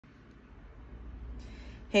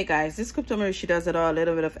Hey guys, this crypto Mary, she does it all, a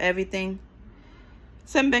little bit of everything.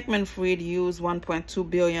 Sam Bankman-Fried used $1.2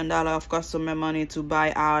 billion of customer money to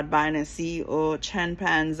buy out Binance CEO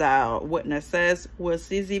Changpeng Zhao. Witness says, will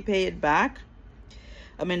CZ pay it back?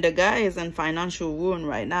 I mean, the guy is in financial ruin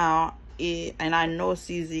right now, and I know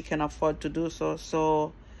CZ can afford to do so,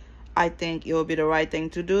 so I think it will be the right thing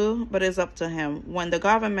to do, but it's up to him. When the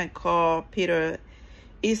government called Peter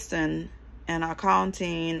Easton, an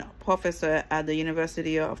accounting professor at the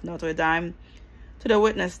University of Notre Dame, to the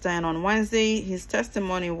witness stand on Wednesday, his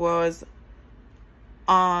testimony was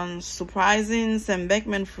unsurprising. Sam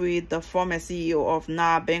Bankman-Fried, the former CEO of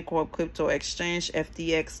now bankrupt crypto exchange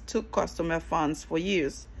FTX, took customer funds for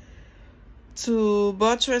years. To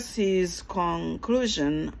buttress his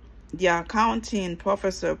conclusion, the accounting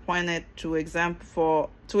professor pointed to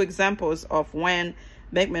examples of when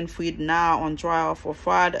Bankman-Fried, now on trial for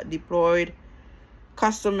fraud, deployed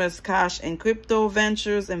customers' cash in crypto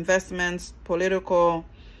ventures, investments, political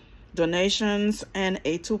donations, and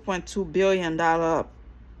a $2.2 billion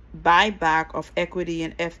buyback of equity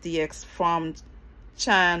in FTX from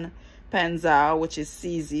Changpeng Zhao, which is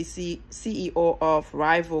CZ, CEO of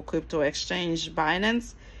rival crypto exchange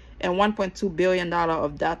Binance, and $1.2 billion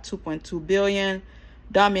of that $2.2 billion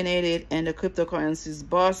dominated in the cryptocurrencies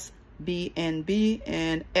bust. BNB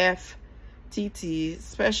and FTT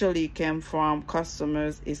especially came from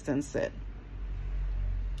customers, Easton said.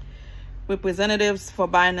 Representatives for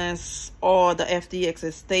Binance or the FTX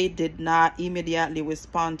estate did not immediately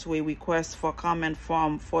respond to a request for comment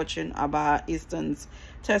from Fortune about Easton's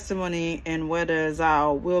testimony and whether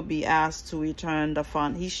Zhao will be asked to return the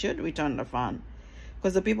fund. He should return the fund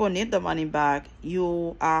because the people need the money back.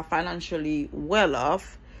 You are financially well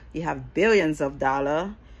off. You have billions of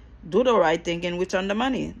dollars. Do the right thing and return the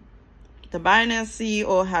money. The Binance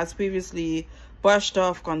CEO has previously brushed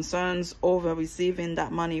off concerns over receiving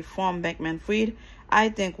that money from Bankman-Fried. I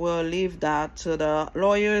think we'll leave that to the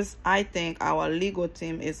lawyers. I think our legal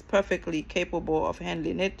team is perfectly capable of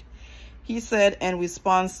handling it, he said in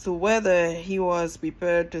response to whether he was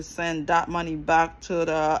prepared to send that money back to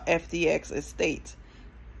the FTX estate.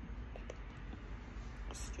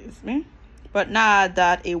 Excuse me. But now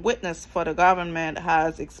that a witness for the government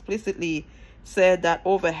has explicitly said that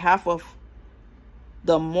over half of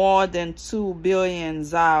the more than $2 billion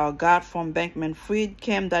Zhao got from Bankman-Fried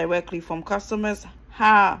came directly from customers,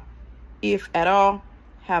 how, if at all,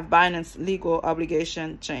 have Binance legal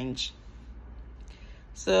obligation changed?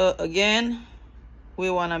 So again, we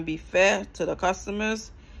want to be fair to the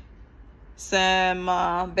customers. Sam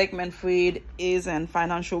Bankman-Fried is in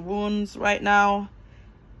financial wounds right now.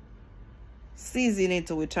 CZ need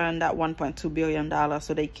to return that $1.2 billion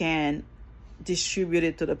so they can distribute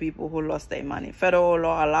it to the people who lost their money. Federal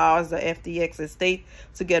law allows the FTX estate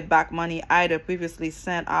to get back money either previously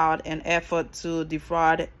sent out in effort to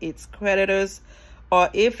defraud its creditors,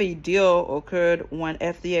 or if a deal occurred when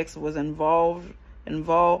FTX was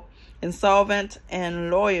insolvent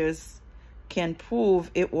and lawyers can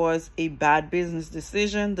prove it was a bad business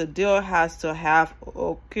decision, the deal has to have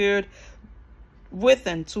occurred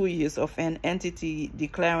within 2 years of an entity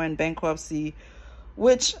declaring bankruptcy,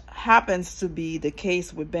 which happens to be the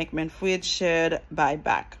case with Bankman-Fried shared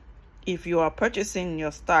buyback. If you are purchasing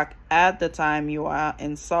your stock at the time you are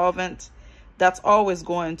insolvent, that's always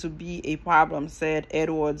going to be a problem, said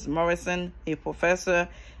Edward Morrison, a professor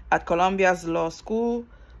at Columbia's law school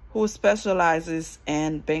who specializes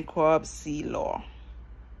in bankruptcy law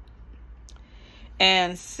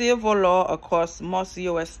and civil law across most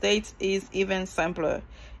U.S. states is even simpler.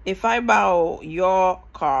 If I borrow your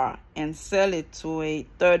car and sell it to a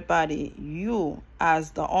third party, you,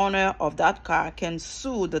 as the owner of that car, can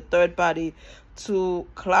sue the third party to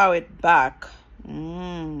claw it back.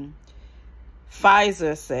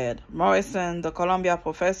 Pfizer said. Morrison, the Columbia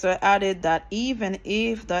professor, added that even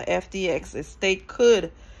if the FTX estate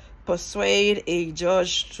could persuade a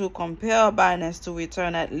judge to compel Binance to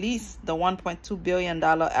return at least the $1.2 billion,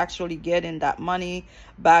 actually getting that money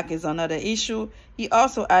back is another issue. He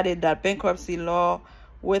also added that bankruptcy law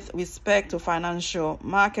with respect to financial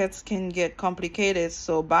markets can get complicated,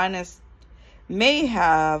 so Binance may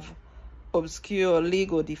have obscure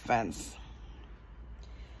legal defense.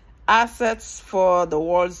 Assets for the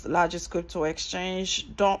world's largest crypto exchange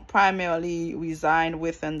don't primarily reside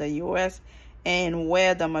within the U.S., and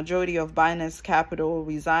where the majority of Binance capital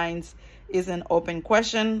resides is an open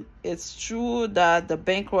question. It's true that the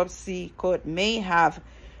bankruptcy court may have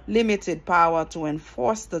limited power to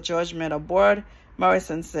enforce the judgment abroad,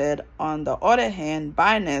 Morrison said. On the other hand,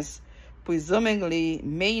 Binance presumably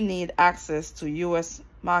may need access to U.S.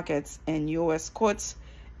 markets and U.S. courts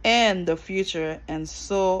in the future, and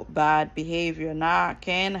so bad behavior now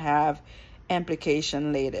can have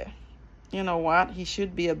implication later. You know what? He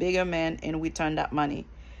should be a bigger man and return that money.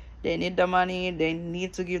 They need the money. They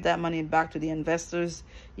need to give that money back to the investors.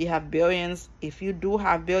 You have billions. If you do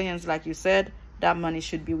have billions, like you said, that money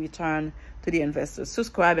should be returned to the investors.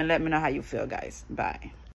 Subscribe and let me know how you feel, guys. Bye.